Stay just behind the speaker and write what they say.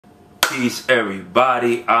Peace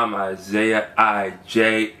everybody, I'm Isaiah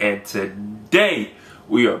IJ, and today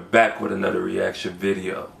we are back with another reaction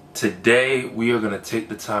video. Today we are going to take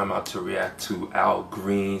the time out to react to Al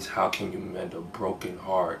Green's How Can You Mend a Broken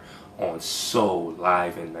Heart on Soul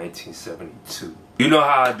live in 1972. You know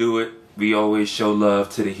how I do it. We always show love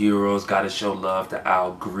to the heroes, gotta show love to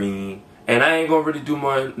Al Green. And I ain't gonna really do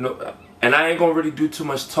too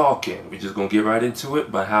much talking. We're just gonna get right into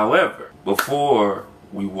it. But however, before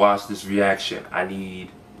we watch this reaction, I need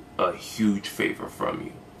a huge favor from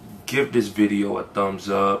you. Give this video a thumbs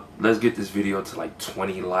up. Let's get this video to like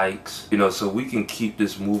 20 likes, so we can keep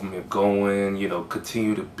this movement going,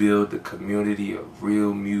 continue to build the community of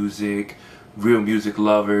real music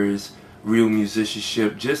lovers, real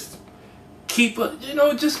musicianship. Just keep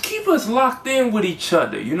us locked in with each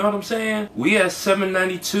other. You know what I'm saying? We at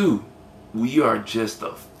 792. We are just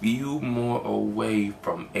a few more away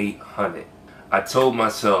from 800. I told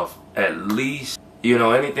myself, at least,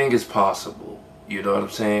 anything is possible. You know what I'm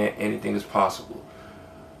saying? Anything is possible.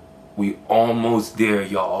 We almost there,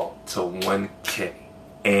 y'all, to 1K.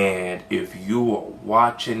 And if you are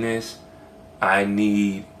watching this, I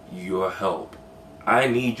need your help. I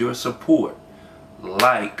need your support.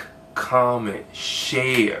 Like, comment,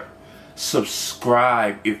 share,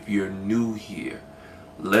 subscribe if you're new here.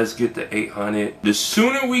 Let's get to 800. The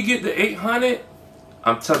sooner we get to 800,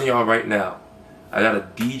 I'm telling y'all right now, I got a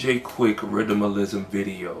DJ Quick Rhythmalism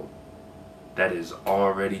video that is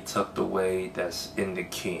already tucked away, that's in the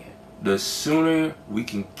can. The sooner we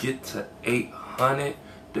can get to 800,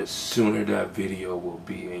 the sooner that video will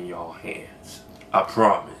be in y'all hands. I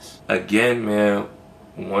promise. Again, man,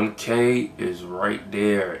 1K is right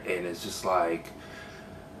there, and it's just like,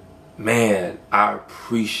 man, I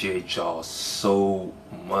appreciate y'all so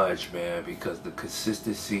much, man, because the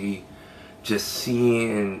consistency, just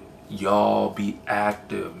seeing y'all be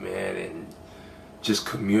active, man, and just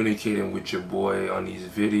communicating with your boy on these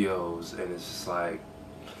videos, and it's just like,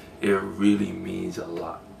 it really means a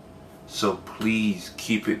lot. So please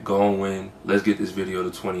keep it going. Let's get this video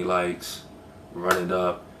to 20 likes, run it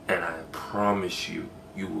up, and I promise you,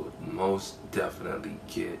 you will most definitely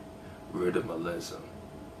get Rhythmalism,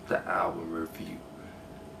 the album review,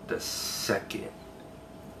 the second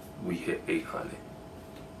we hit 800.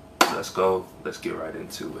 Let's go. Let's get right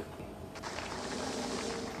into it.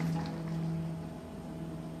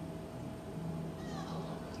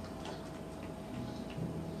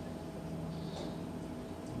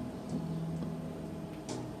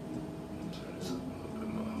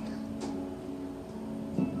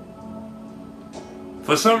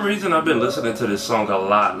 For some reason, I've been listening to this song a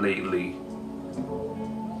lot lately.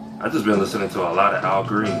 I've just been listening to a lot of Al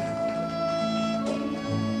Green.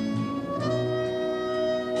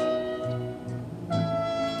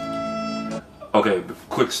 Okay,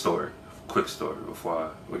 quick story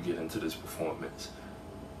before we get into this performance.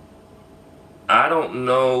 I don't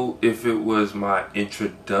know if it was my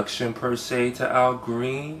introduction per se to Al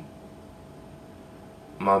Green.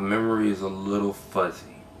 My memory is a little fuzzy.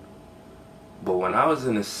 But when I was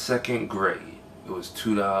in the second grade, it was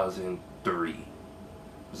 2003. I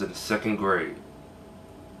was in the second grade.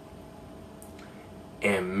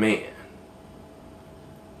 And man,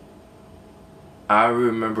 I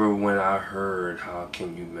remember when I heard How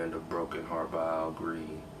Can You Mend a Broken Heart by Al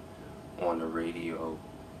Green on the radio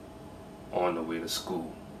on the way to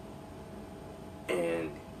school.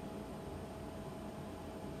 And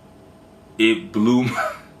it blew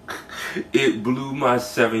my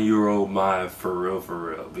 7-year-old mind for real,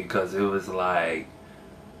 because it was like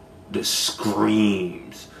the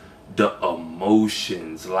screams, the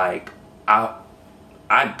emotions, like I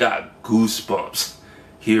got goosebumps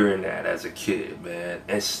hearing that as a kid, man.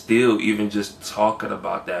 And still, even just talking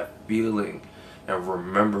about that feeling and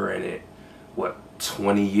remembering it, what,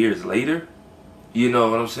 20 years later? You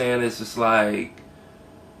know what I'm saying? It's just like,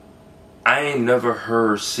 I ain't never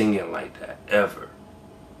heard singing like that, ever.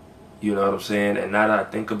 You know what I'm saying? And now that I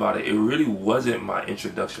think about it, it really wasn't my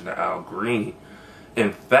introduction to Al Green.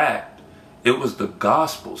 In fact, it was the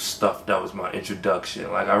gospel stuff that was my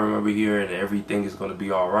introduction. Like, I remember hearing Everything Is Gonna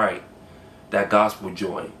Be Alright. That gospel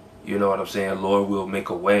joint, you know what I'm saying? Lord Will Make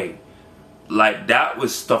a Way. Like, that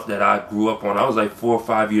was stuff that I grew up on. I was like 4 or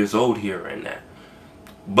 5 years old hearing that.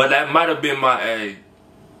 But that might have been my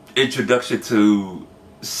introduction to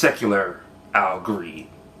secular Al Green.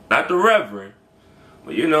 Not the Reverend,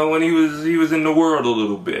 but when he was in the world a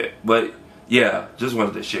little bit. But yeah, just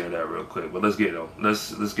wanted to share that real quick. But let's get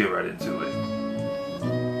right into it.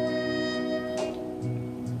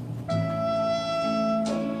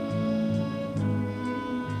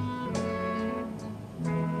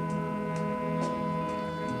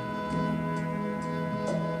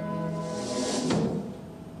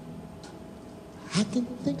 I can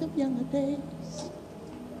think of younger days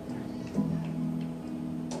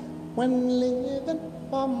when living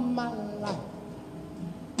for my life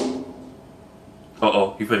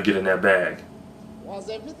Uh-oh, you finna get in that bag. was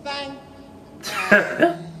everything.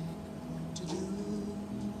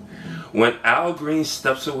 When Al Green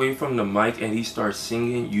steps away from the mic and he starts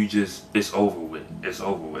singing, it's over with. It's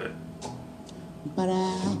over with. But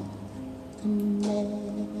I can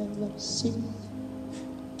never see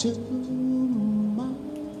tomorrow.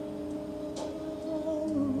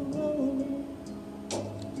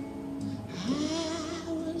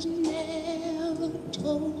 I was never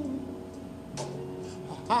told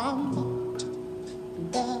about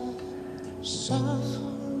the sorrow.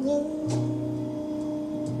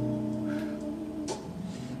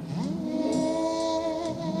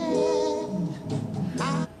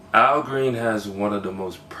 Al Green has one of the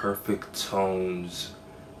most perfect tones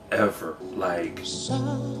ever. Like,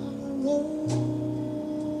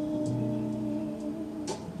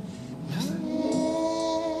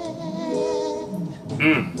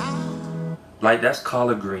 like that's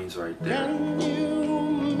collard greens right there.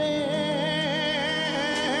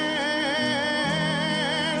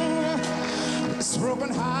 It's broken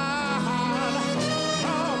heart.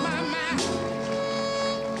 Oh my.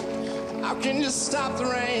 How can you stop the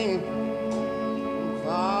rain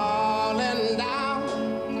falling down?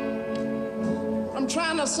 I'm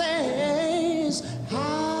trying to say is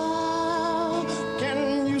how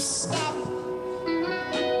can you stop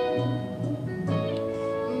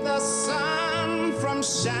the sun from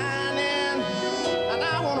shining? And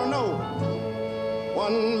I want to know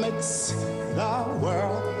what makes the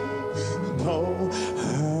world go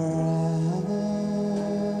round.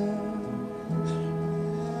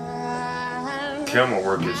 Camera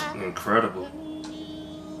work is incredible.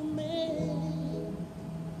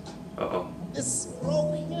 Uh-oh. This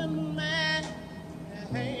broken man.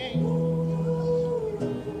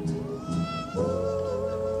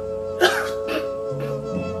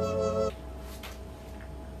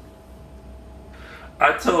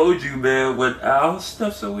 I told you, man, when Al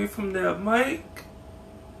steps away from that mic,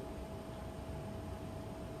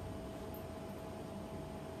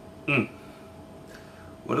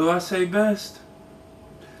 what do I say best?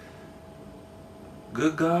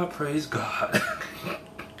 Good God, praise God.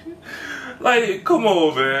 Like, come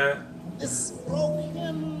on, man. This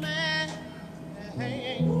broken man.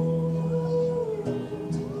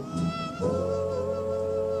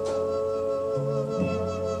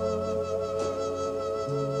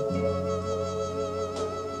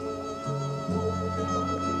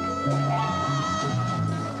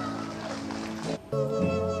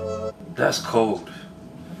 That's cold.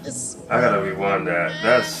 I gotta rewind that.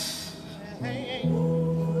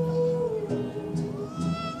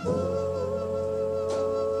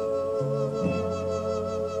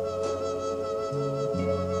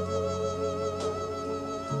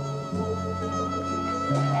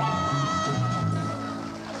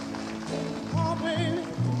 Oh, baby,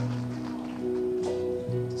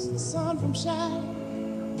 it's the sun from shining.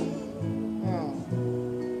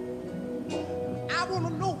 I want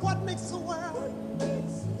to know what makes the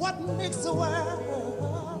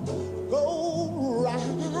world go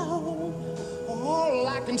round. All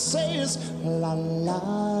I can say is la la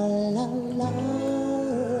la la.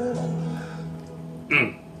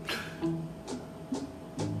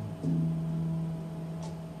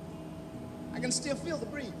 I can still feel the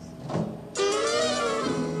breeze.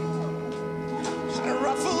 It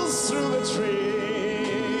ruffles through the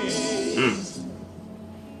trees.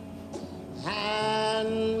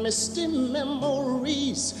 And misty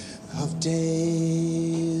memories of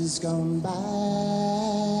days gone by.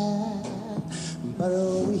 But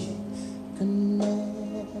we can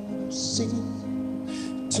never see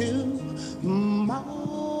tomorrow.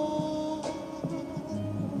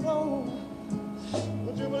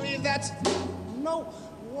 Would you believe that? No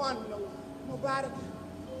one, nobody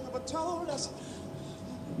ever told us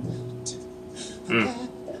that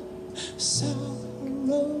sorrow.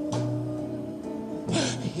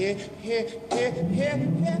 Here.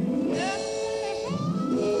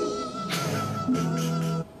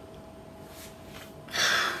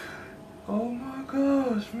 Oh my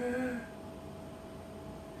gosh, man.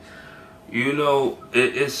 You know,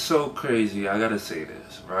 it's so crazy. I gotta say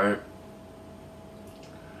this, right?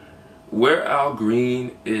 Where Al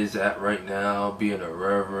Green is at right now, being a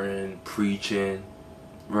reverend, preaching,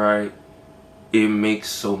 right? It makes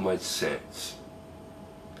so much sense.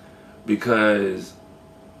 Because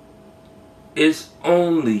it's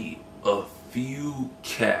only a few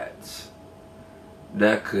cats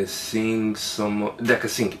that could sing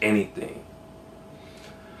anything.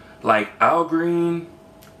 Like Al Green,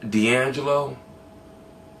 D'Angelo.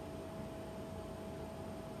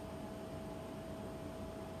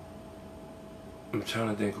 I'm trying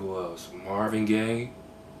to think who else. Marvin Gaye.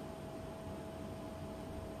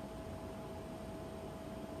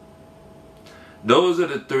 Those are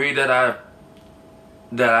the three that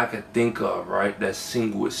I could think of, right? That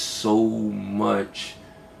sing with so much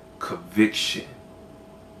conviction.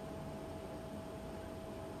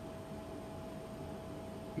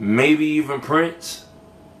 Maybe even Prince.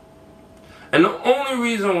 And the only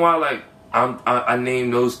reason why, like, I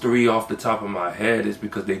named those three off the top of my head is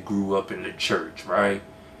because they grew up in the church, right?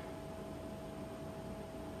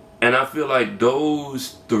 And I feel like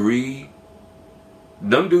those three,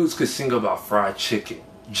 them dudes could sing about fried chicken.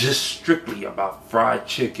 Just strictly about fried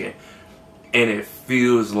chicken. And it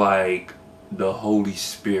feels like the Holy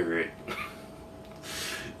Spirit.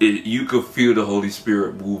 You could feel the Holy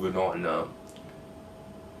Spirit moving on them.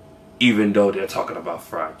 Even though they're talking about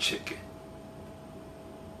fried chicken.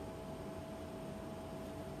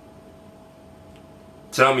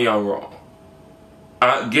 Tell me I'm wrong.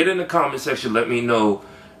 Get in the comment section. Let me know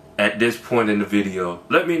at this point in the video.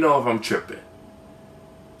 Let me know if I'm tripping.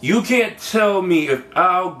 You can't tell me if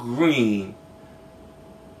Al Green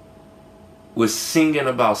was singing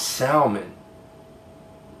about salmon.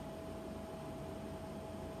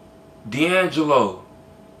 D'Angelo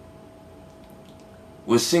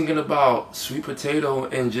was singing about sweet potato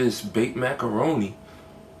and just baked macaroni.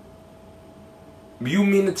 You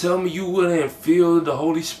mean to tell me you wouldn't feel the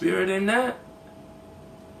Holy Spirit in that?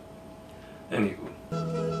 Anywho.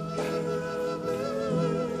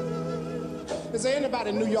 Is there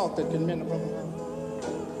anybody in New York that can mend a broken heart?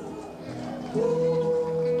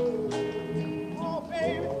 Oh,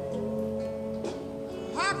 baby.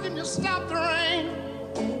 How can you stop the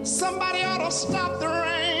rain? Somebody ought to stop the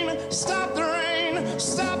rain. Stop the rain.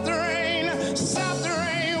 Stop the rain. Stop the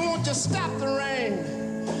rain. Won't you stop the rain?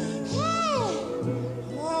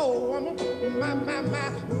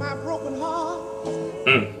 My broken heart.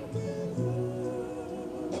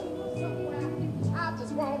 I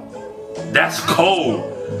just want. That's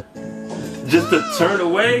cold. Just to turn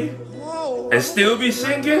away and still be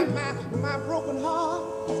singing. My broken heart.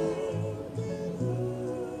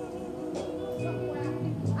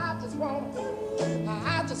 I just want.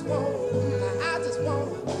 I just want. I just want.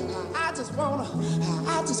 I just want.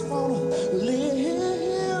 I just want to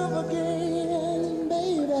live again,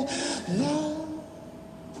 baby. Love.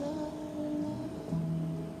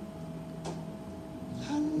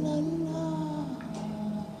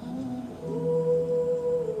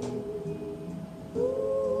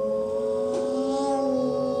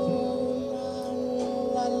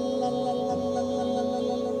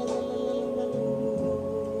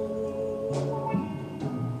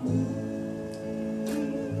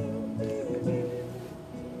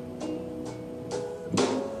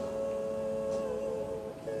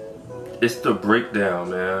 It's the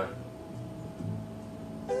breakdown, man.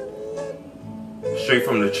 Straight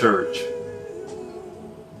from the church.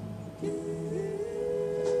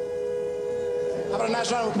 How about a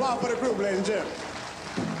nice round of applause for the group, ladies and gentlemen?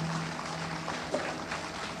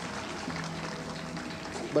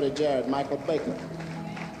 Buddy Jared, Michael Baker.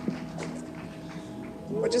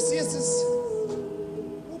 But you see, it's this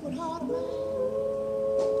broken heart of mine.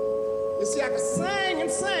 You see, I can sing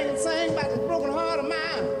and sing and sing about this broken heart of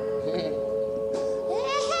mine.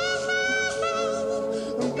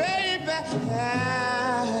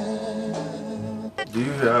 Do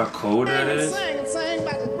you hear how cold that is? Sing and sing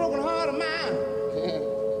about this broken heart of mine.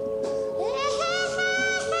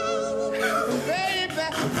 Baby,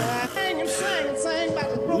 sing and sing and sing about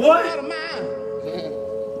this broken heart of mine.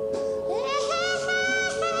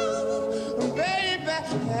 Baby,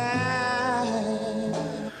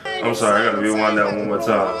 I'm sorry, I gotta rewind that one more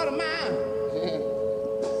time.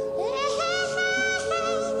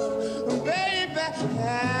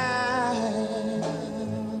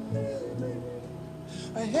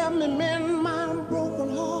 Help me mend my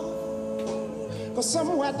broken heart. Cause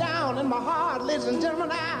somewhere down in my heart, ladies and gentlemen,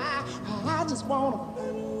 I just wanna,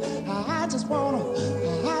 I just wanna,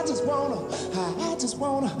 I just wanna, I just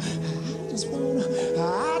wanna, I just wanna,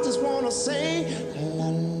 I just wanna say la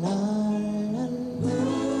la la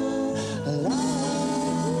la.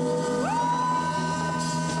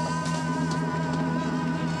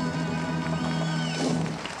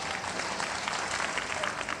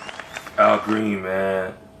 Al Green,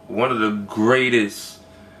 man. One of the greatest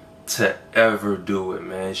to ever do it,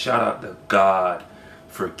 man. Shout out to God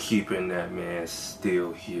for keeping that man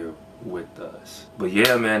still here with us. But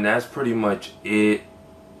yeah, man, that's pretty much it.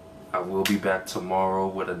 I will be back tomorrow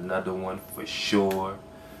with another one for sure.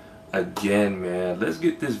 again, man, let's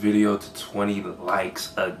get this video to 20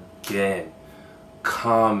 likes again.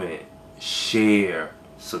 Comment, share,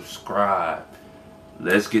 subscribe.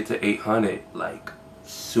 Let's get to 800 like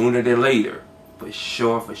sooner than later. For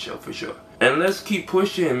sure. And let's keep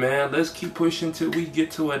pushing, man. Let's keep pushing till we get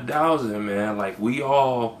to 1,000, man. Like we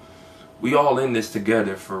all in this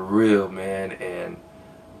together for real, man. And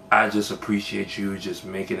I just appreciate you just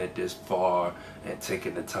making it this far and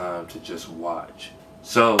taking the time to just watch.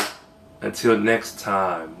 So until next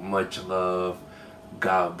time, much love.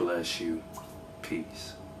 God bless you.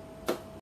 Peace.